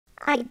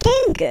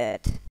again good.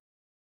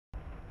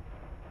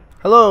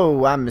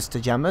 Hello, I'm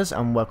MisterJammers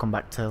and welcome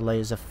back to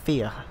Layers of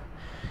Fear.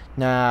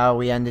 Now,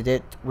 we ended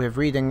it with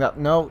reading that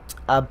note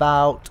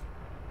about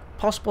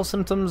possible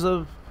symptoms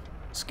of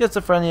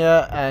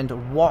schizophrenia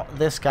and what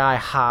this guy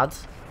had.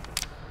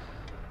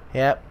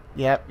 Yep.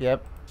 If you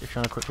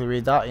want to quickly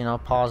read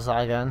that, pause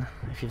that again.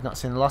 If you've not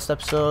seen the last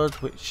episode,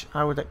 which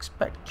I would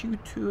expect you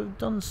to have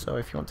done so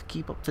if you want to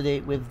keep up to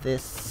date with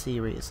this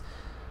series.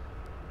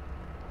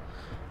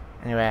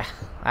 Anyway,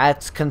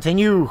 let's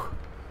continue.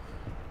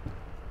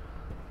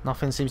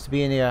 Nothing seems to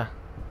be in here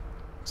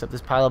except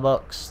this pile of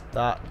books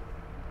that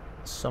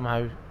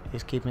somehow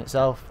is keeping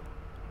itself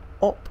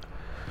up.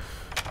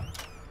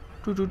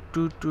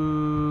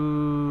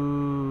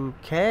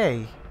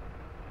 Okay.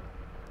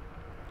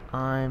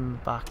 I'm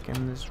back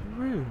in this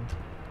room.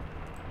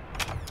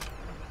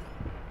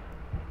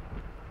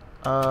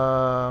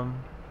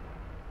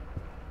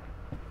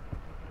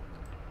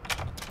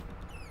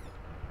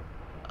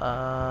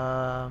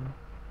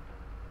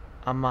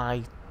 Am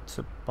I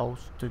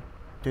supposed to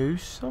do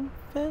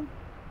something?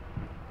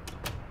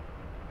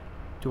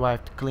 Do I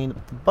have to clean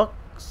up the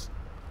books?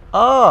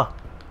 Oh!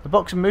 The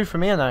books have moved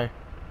from here now.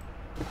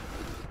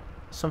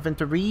 Something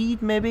to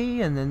read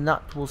maybe, and then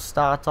that will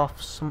start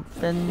off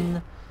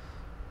something.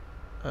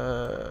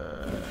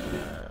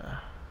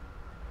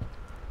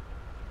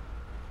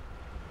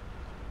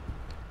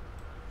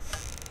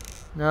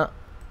 No.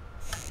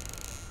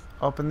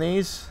 Open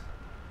these.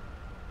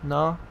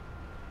 No.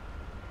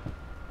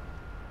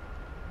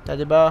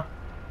 Teddy bear.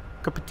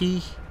 Cup of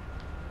tea.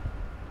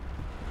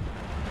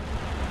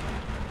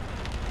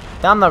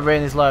 Damn, that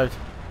rain is loud.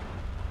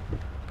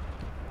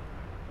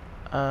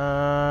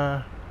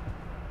 Go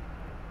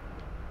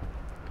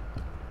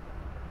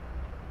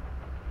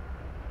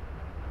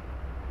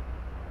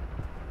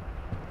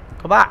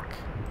back.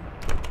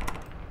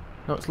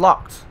 No, it's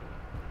locked.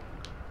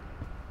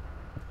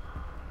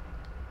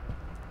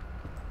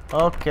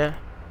 Okay.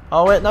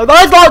 Oh wait, no,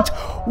 that is locked!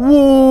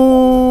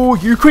 Whoa,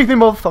 you creepy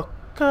motherfucker.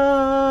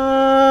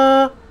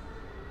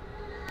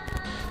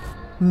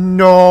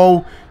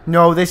 No,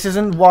 this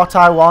isn't what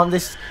I want.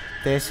 This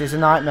is a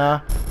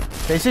nightmare.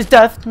 This is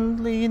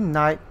definitely a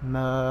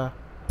nightmare.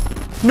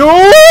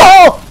 No!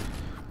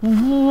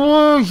 What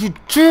are you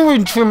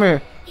doing to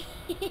me?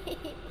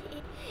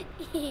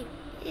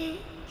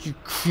 You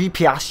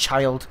creepy ass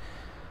child.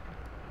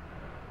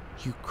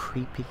 You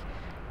creepy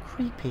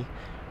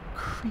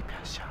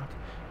ass child.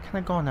 Can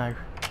I go now?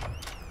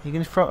 You're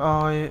gonna throw.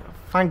 Oh,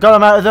 thank God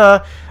I'm out of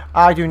there.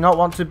 I do not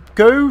want to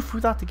go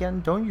through that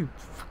again. Don't you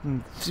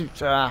fucking.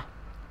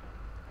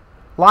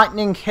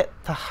 Lightning hit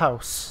the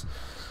house.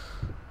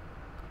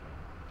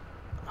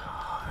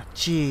 Oh,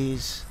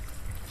 jeez.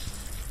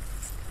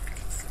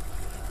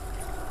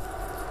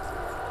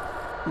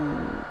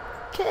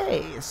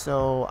 Okay,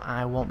 so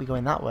I won't be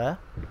going that way.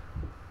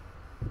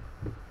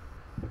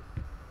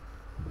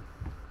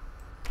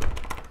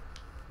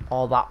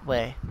 Or that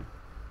way.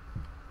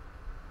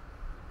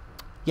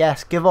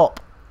 Yes, give up.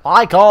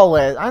 Like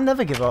always. I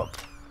never give up.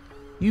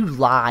 You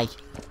lie.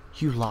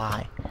 You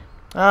lie.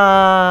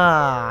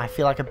 Ah, I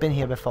feel like I've been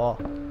here before.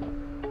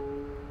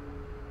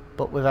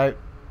 But without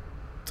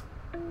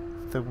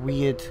the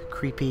weird,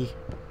 creepy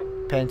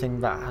painting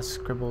that has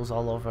scribbles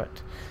all over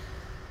it.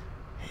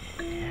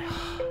 Yeah.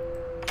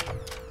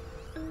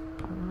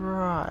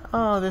 Right.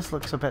 Oh, this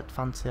looks a bit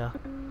fancier.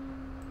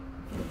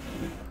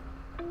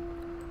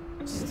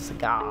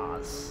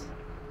 Cigars.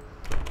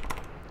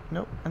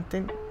 Nope, I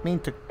didn't mean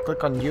to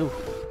click on you.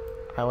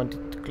 I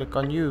wanted to click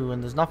on you,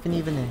 and there's nothing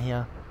even in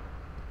here.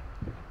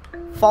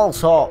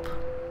 False hope.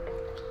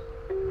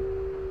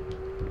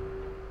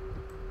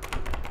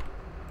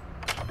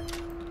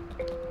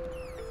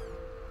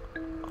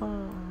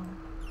 Oh.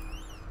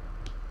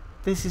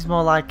 This is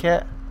more like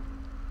it.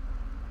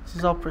 This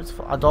is all pretty.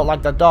 I don't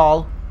like the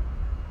doll.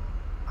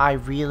 I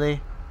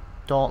really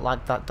don't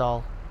like that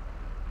doll.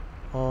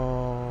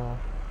 Oh.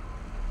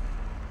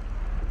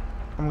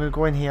 I'm gonna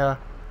go in here.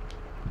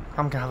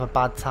 I'm gonna have a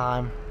bad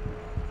time.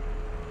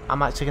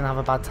 I'm actually gonna have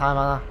a bad time,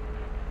 aren't I?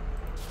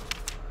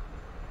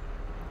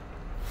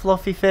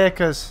 Fluffy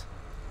fakers.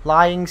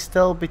 Lying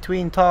still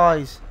between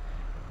toys.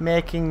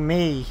 Making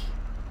me.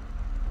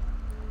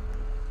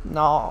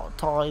 No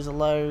toys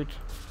allowed.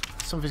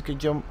 Something's gonna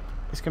jump.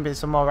 There's gonna be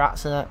some more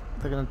rats in it.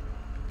 They're gonna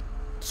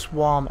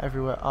swarm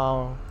everywhere.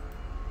 Oh.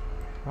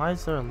 Why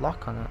is there a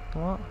lock on it?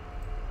 What?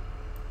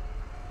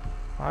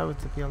 Why would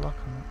there be a lock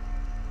on it?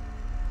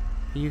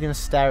 Are you going to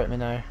stare at me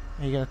now?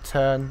 Are you going to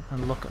turn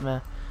and look at me?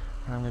 And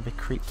I'm going to be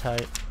creeped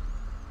out.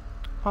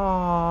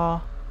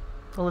 Aww.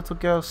 The little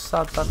girl's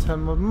sad that her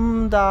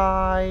mum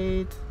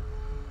died.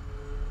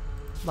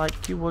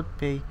 Like you would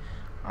be.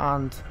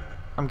 And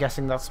I'm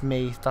guessing that's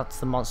me. That's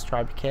the monster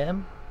I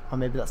became. Or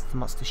maybe that's the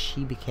monster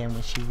she became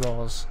when she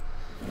rose.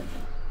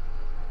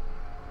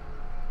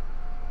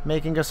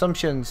 Making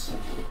assumptions.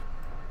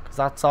 Because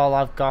that's all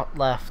I've got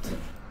left.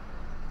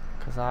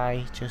 Because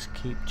I just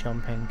keep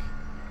jumping.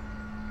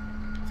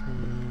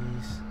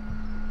 Please.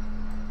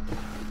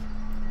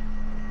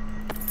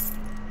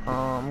 Oh,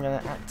 I'm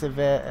gonna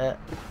activate it.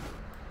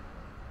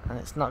 And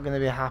it's not gonna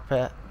be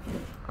happy.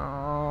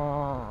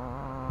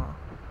 Oh.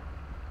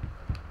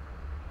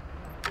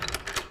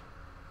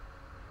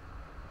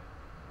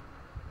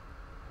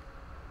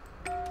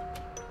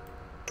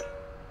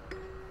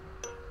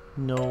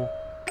 No.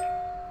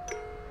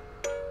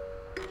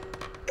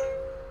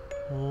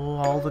 Oh,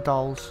 all the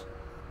dolls.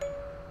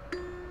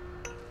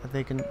 Are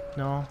they gonna...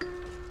 No.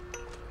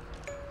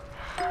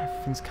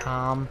 Everything's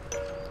calm.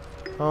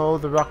 Oh,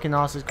 the rocking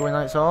horse is going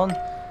on its own.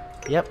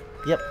 Yep,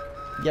 yep,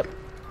 yep.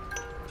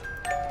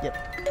 Yep.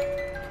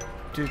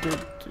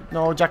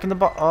 No, Jack in the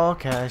Box. Oh,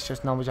 okay, it's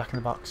just normal Jack in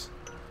the Box.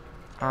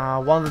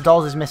 One of the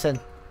dolls is missing.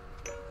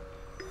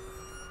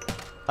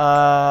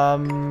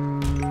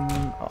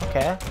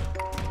 Okay.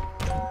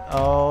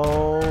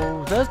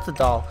 Oh, there's the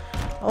doll.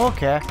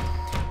 Okay.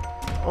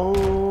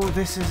 Oh,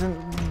 this isn't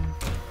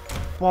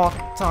what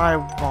I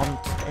want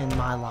in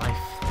my life.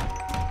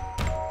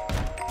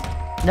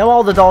 Now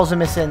all the dolls are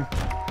missing.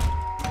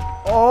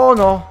 Oh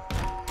no.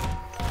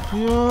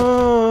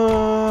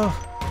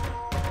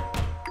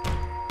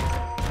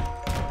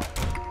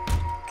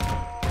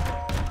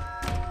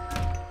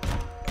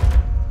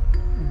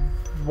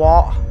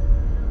 What?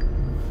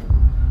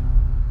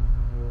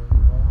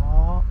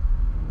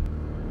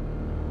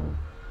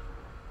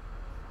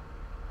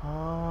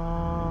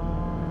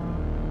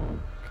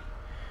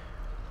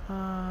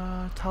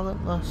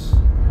 Talentless.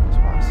 That's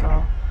what I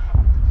saw.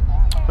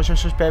 Hush,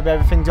 hush, hush, baby,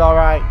 everything's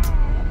alright.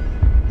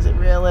 Is it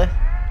really?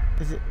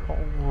 Is it?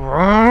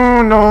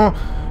 Oh, no.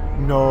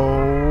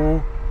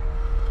 No.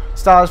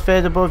 Stars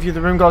fade above you,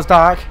 the room goes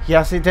dark.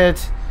 Yes, it did.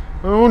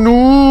 Oh,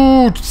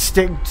 no.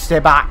 Stay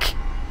back.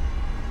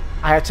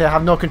 I actually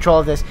have no control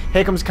of this.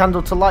 Here comes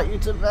Candle to light you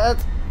to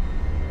bed.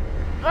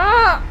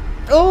 Ah!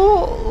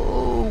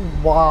 Oh,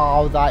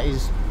 wow, that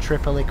is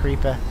triply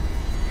creepy.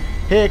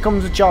 Here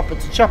comes a chopper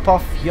to chop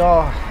off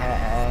your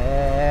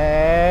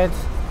head.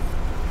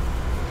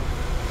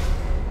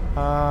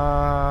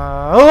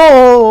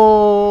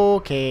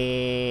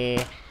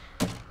 Okay.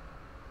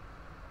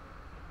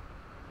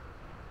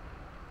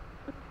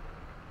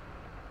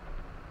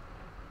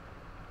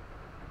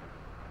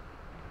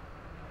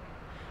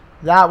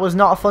 That was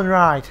not a fun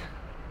ride.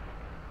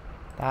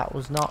 That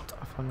was not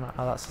a fun ride.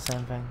 Oh, that's the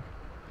same thing.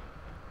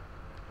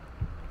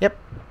 Yep.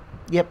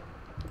 Yep.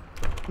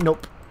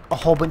 Nope. A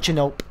whole bunch of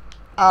nope.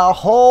 A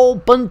whole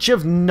bunch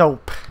of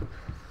nope.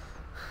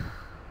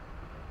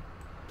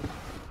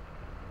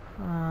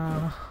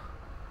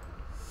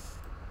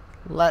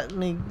 Let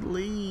me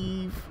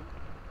leave.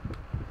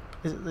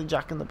 Is it the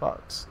Jack in the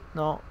Box?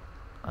 No,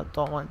 I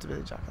don't want it to be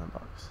the Jack in the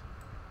Box.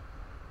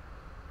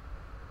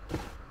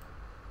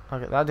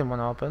 Okay, that didn't want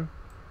to open.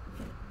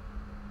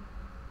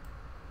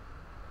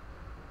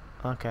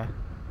 Okay.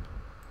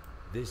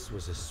 This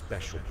was a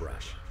special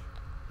brush.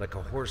 Like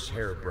a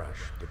horsehair brush,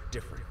 but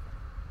different.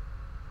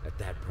 At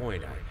that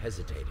point, I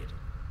hesitated.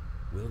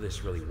 Will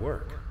this really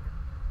work?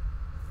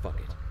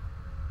 Fuck it.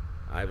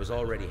 I was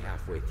already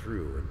halfway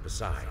through, and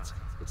besides,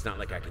 it's not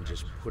like I can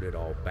just put it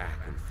all back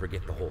and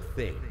forget the whole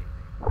thing.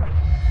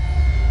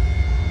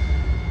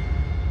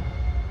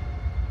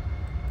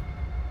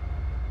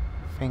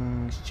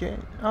 Things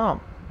change. Oh.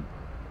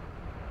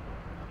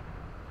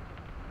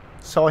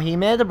 So he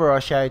made a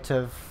brush out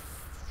of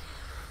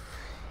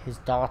his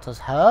daughter's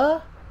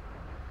hair?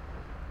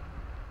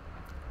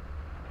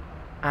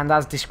 And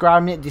as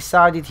describing it,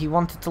 decided he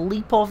wanted to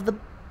leap off the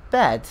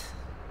bed.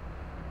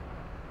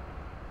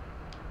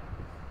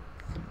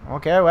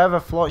 Okay, wherever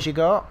floats you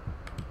go.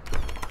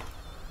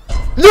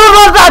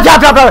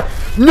 No!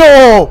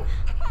 No!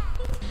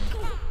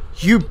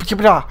 You...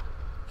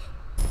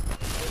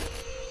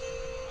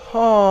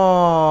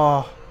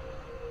 Oh.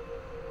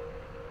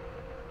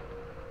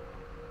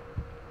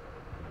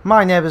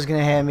 My neighbour's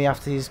gonna hear me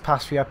after these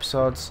past few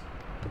episodes.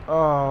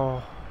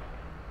 Oh.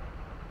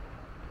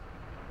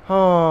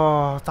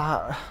 Oh,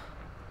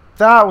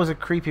 that was a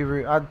creepy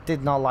room. I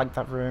did not like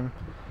that room.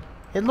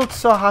 It looked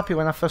so happy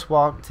when I first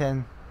walked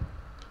in.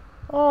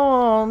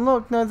 Oh,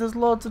 look, now there's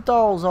loads of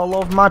dolls all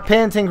over my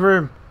painting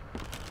room.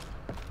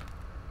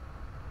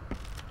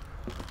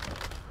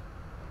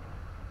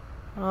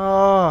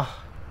 Oh.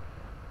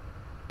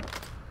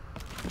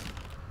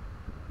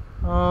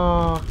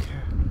 Okay.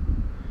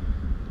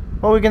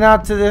 What are we going to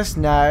add to this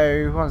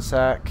now? One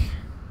sec.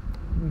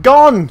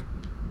 Gone!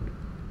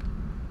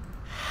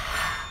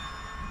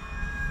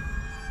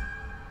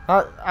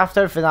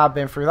 After everything I've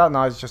been through, that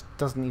noise just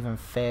doesn't even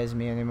faze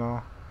me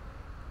anymore.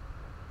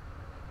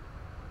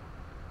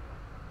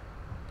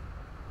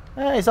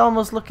 Yeah, it's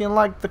almost looking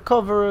like the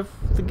cover of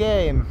the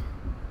game.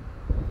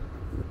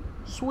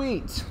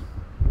 Sweet.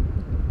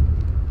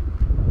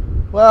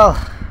 Well,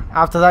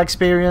 after that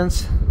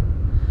experience,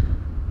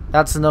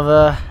 that's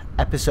another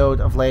episode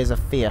of Layers of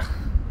Fear.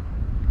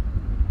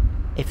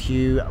 If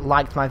you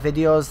liked my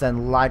videos,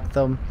 then like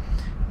them.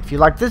 If you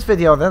liked this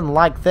video, then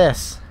like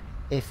this.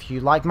 If you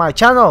like my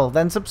channel,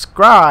 then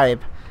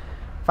subscribe.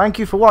 Thank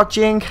you for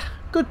watching.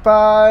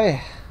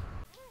 Goodbye.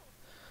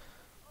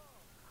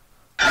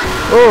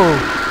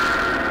 Oh.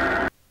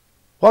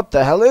 What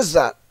the hell is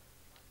that?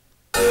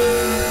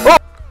 Oh,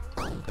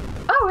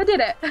 I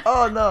did it.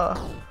 Oh no.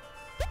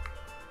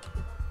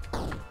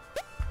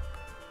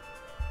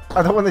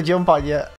 I don't want to jump on yet.